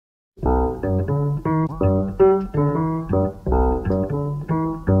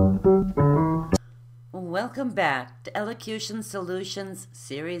Welcome back to Elocution Solution's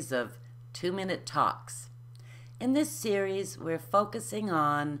series of 2-minute talks. In this series, we're focusing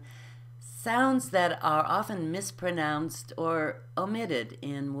on sounds that are often mispronounced or omitted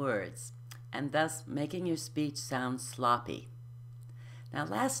in words, and thus making your speech sound sloppy. Now,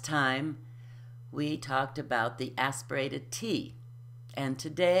 last time we talked about the aspirated T, and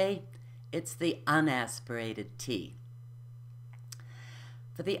today it's the unaspirated T.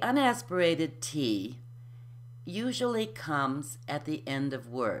 For the unaspirated T usually comes at the end of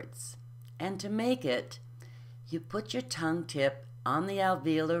words, and to make it, you put your tongue tip on the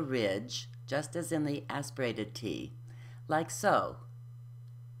alveolar ridge, just as in the aspirated T, like so.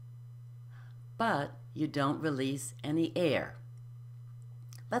 But you don't release any air.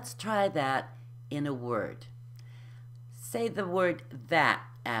 Let's try that in a word. Say the word that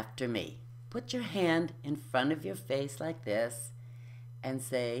after me. Put your hand in front of your face like this and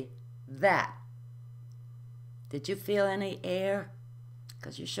say that. Did you feel any air?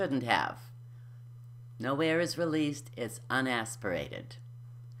 Because you shouldn't have. No air is released, it's unaspirated.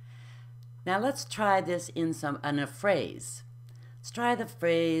 Now let's try this in a phrase. Let's try the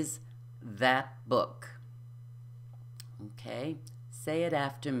phrase, that book. Okay, say it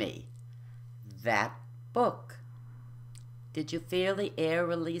after me. That book. Did you feel the air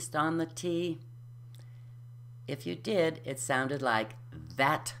released on the T? If you did, it sounded like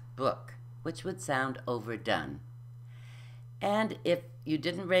that book, which would sound overdone. And if you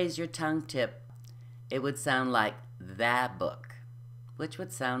didn't raise your tongue tip, it would sound like that book, which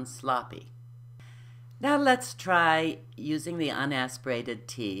would sound sloppy. Now let's try using the unaspirated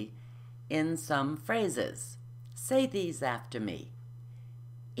T in some phrases. Say these after me.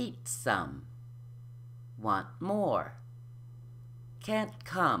 Eat some. Want more. Can't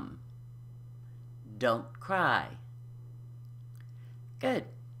come. Don't cry. Good.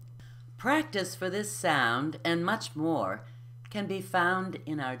 Practice for this sound and much more can be found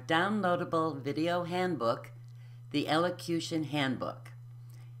in our downloadable video handbook, the Elocution Handbook.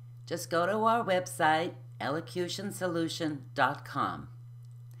 Just go to our website, elocutionsolution.com.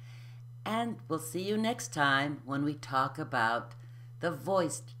 And we'll see you next time when we talk about the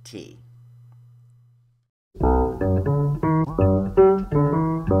voiced T.